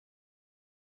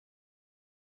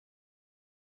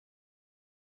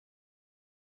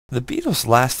The Beatles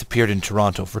last appeared in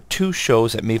Toronto for two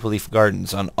shows at Maple Leaf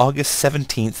Gardens on August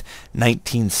 17th,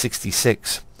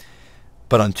 1966.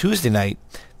 But on Tuesday night,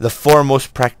 the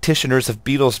foremost practitioners of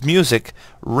Beatles music,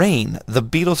 Rain, the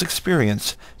Beatles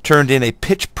Experience, turned in a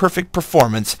pitch-perfect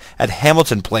performance at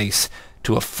Hamilton Place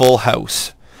to a full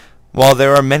house. While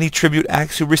there are many tribute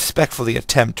acts who respectfully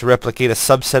attempt to replicate a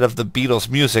subset of the Beatles'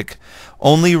 music,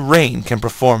 only Rain can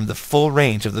perform the full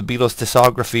range of the Beatles'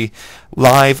 discography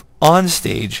live on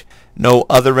stage. No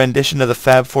other rendition of the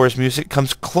Fab Four's music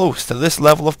comes close to this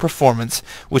level of performance,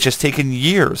 which has taken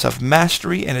years of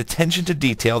mastery and attention to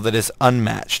detail that is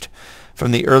unmatched.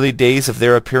 From the early days of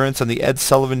their appearance on The Ed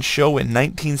Sullivan Show in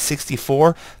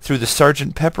 1964 through the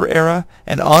Sgt. Pepper era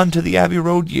and on to the Abbey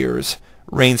Road years,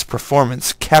 Rain's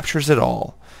performance captures it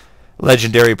all.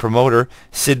 Legendary promoter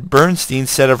Sid Bernstein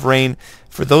said of Rain,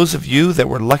 "For those of you that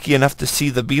were lucky enough to see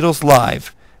the Beatles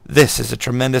live, this is a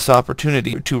tremendous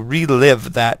opportunity to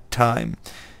relive that time.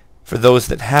 For those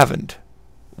that haven't,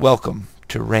 welcome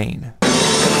to Rain."